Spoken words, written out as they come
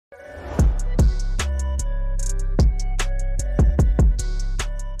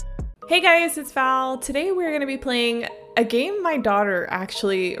Hey guys, it's Val. Today we're going to be playing a game my daughter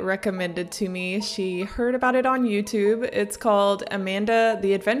actually recommended to me. She heard about it on YouTube. It's called Amanda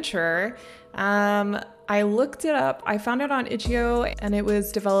the Adventurer. I looked it up. I found it on itch.io and it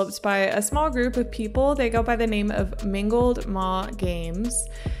was developed by a small group of people. They go by the name of Mingled Maw Games.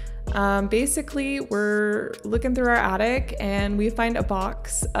 Basically, we're looking through our attic and we find a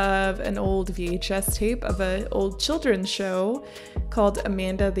box of an old VHS tape of an old children's show called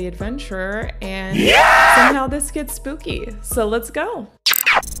Amanda the Adventurer, and somehow this gets spooky. So let's go.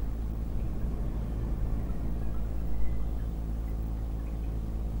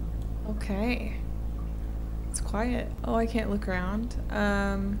 Okay. It's quiet. Oh, I can't look around.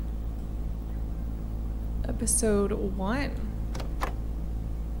 Episode 1.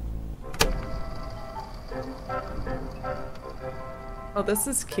 Oh, this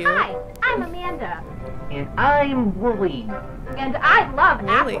is cute. Hi, I'm Amanda. And I'm Wooly. And I love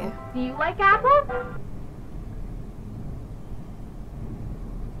Wooly. apples. Do you like apples?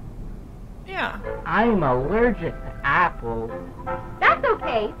 Yeah. I'm allergic to apples. That's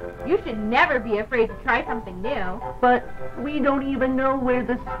okay. You should never be afraid to try something new. But we don't even know where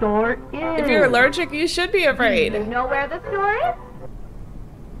the store is. If you're allergic, you should be afraid. Do you know where the store is?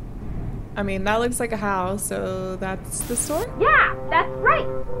 I mean, that looks like a house, so that's the store? Yeah, that's right.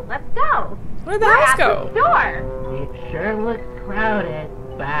 Let's go. Where'd the We're house at go? the store. It sure looks crowded.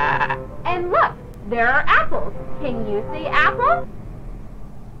 Bah. And look, there are apples. Can you see apples?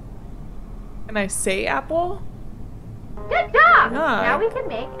 Can I say apple? Good job. Yeah. Now we can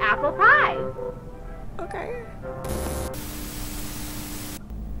make apple pie. Okay.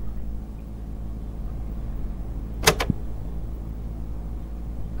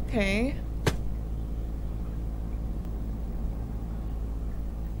 Okay.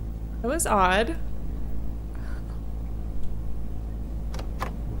 That was odd.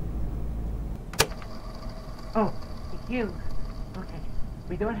 Oh, it's you. Okay,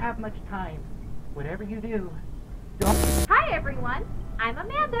 we don't have much time. Whatever you do, don't. Hi, everyone. I'm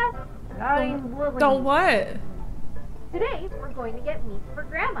Amanda. I'm Wooly. Don't what? Today, we're going to get meat for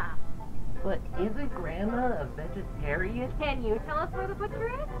Grandma. But isn't Grandma a vegetarian? Can you tell us where the butcher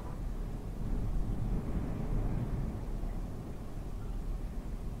is?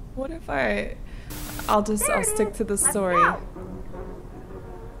 What if I'll stick to the Let's story. go.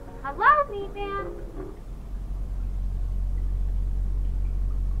 Hello, meat man.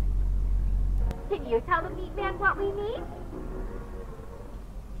 Can you tell the meat man what we need?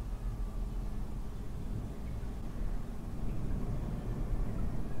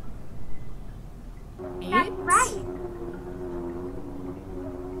 That's Meat? right.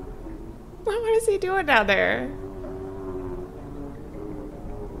 What is he doing down there?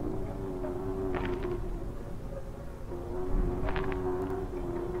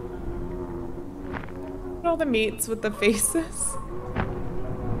 All the meats with the faces.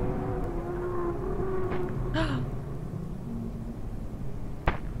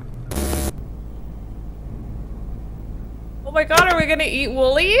 Oh my god, are we gonna eat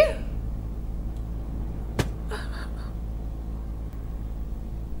Wooly?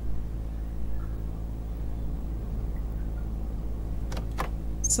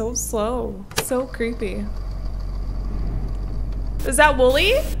 So slow, so creepy. Is that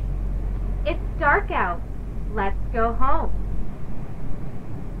Wooly? It's dark out. Let's go home.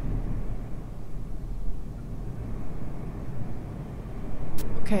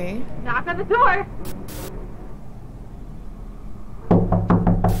 Okay. Knock on the door.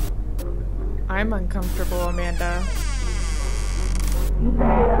 I'm uncomfortable, Amanda.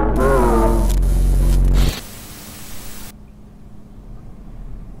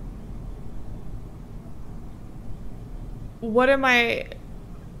 What am I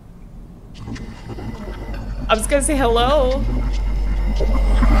was gonna say hello.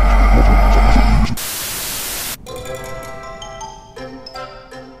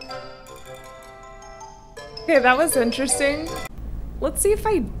 Okay, that was interesting. Let's see if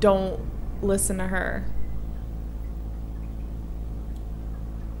I don't listen to her.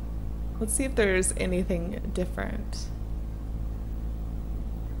 Let's see if there's anything different.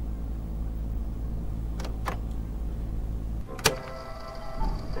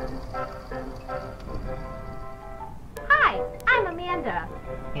 Hi, I'm Amanda.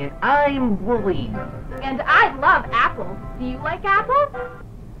 And I'm Wooly. And I love apples. Do you like apples?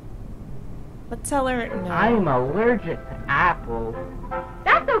 Let's tell her no. I'm allergic to apples.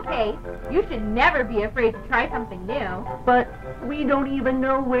 That's okay. You should never be afraid to try something new. But we don't even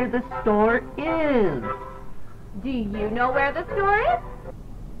know where the store is. Do you know where the store is?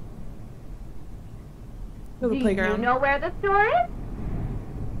 To the Do playground. you know where the store is?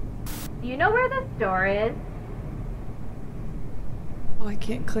 Do you know where the store is? Oh, I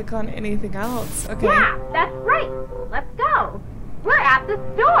can't click on anything else. Okay. Yeah, that's right. Let's go. We're at the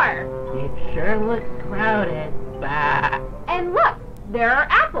store. It sure looks crowded. Bah. And look, there are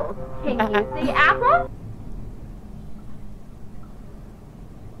apples. Can you say apple?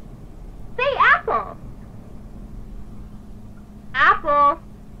 Say apple. Apple.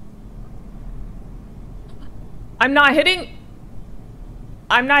 I'm not hitting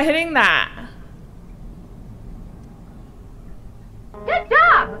that. Good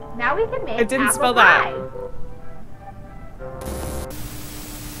job. Now we can make I didn't apple spell that. pie.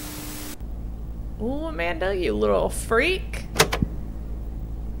 Oh, Amanda, you little freak.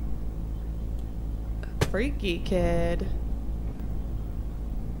 Freaky kid.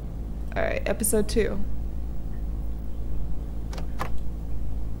 Alright, episode 2.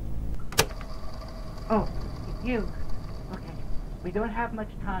 Oh, it's you. Okay, we don't have much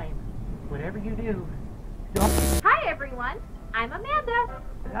time. Whatever you do, don't... Hi everyone. I'm Amanda.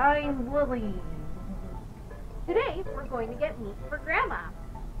 I'm Wooly. Today we're going to get meat for Grandma.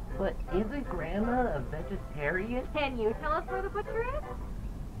 But isn't Grandma a vegetarian? Can you tell us where the butcher is?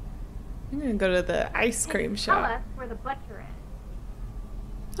 I'm gonna go to the ice cream Tell shop. us where the butcher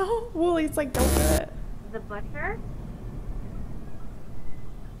is. Oh, Wooly's like, don't do it. The butcher?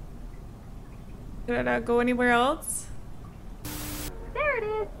 Did I not go anywhere else? There it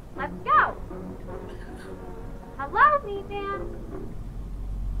is. Let's go. Hello, meat man.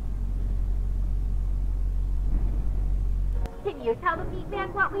 Can you tell the meat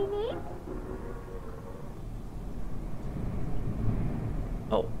man what we need?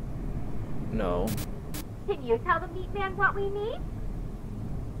 Oh. No. Can you tell the meat man what we need?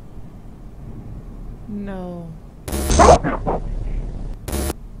 No.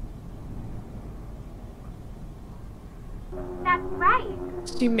 That's right.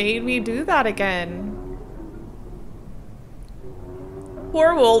 She made me do that again.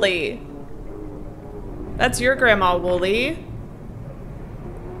 Poor Wooly. That's your grandma, Wooly.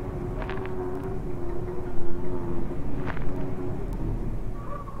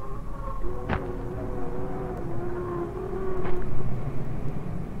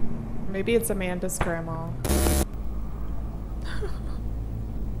 Maybe it's Amanda's grandma.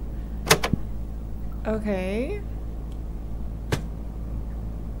 Okay.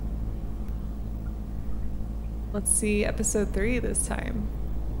 Let's see episode 3 this time.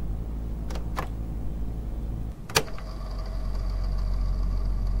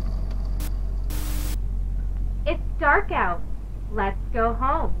 It's dark out. Let's go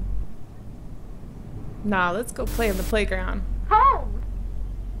home. Nah, let's go play in the playground. Home!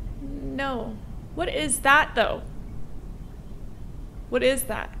 No. What is that though? What is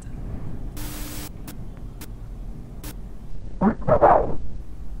that?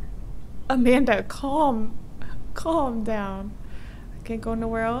 Amanda, calm down. I can't go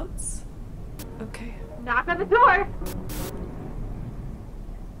nowhere else? Okay. Knock on the door.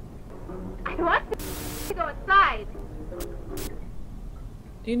 I want to go inside.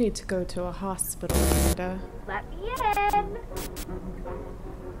 You need to go to a hospital, Amanda. Let me in.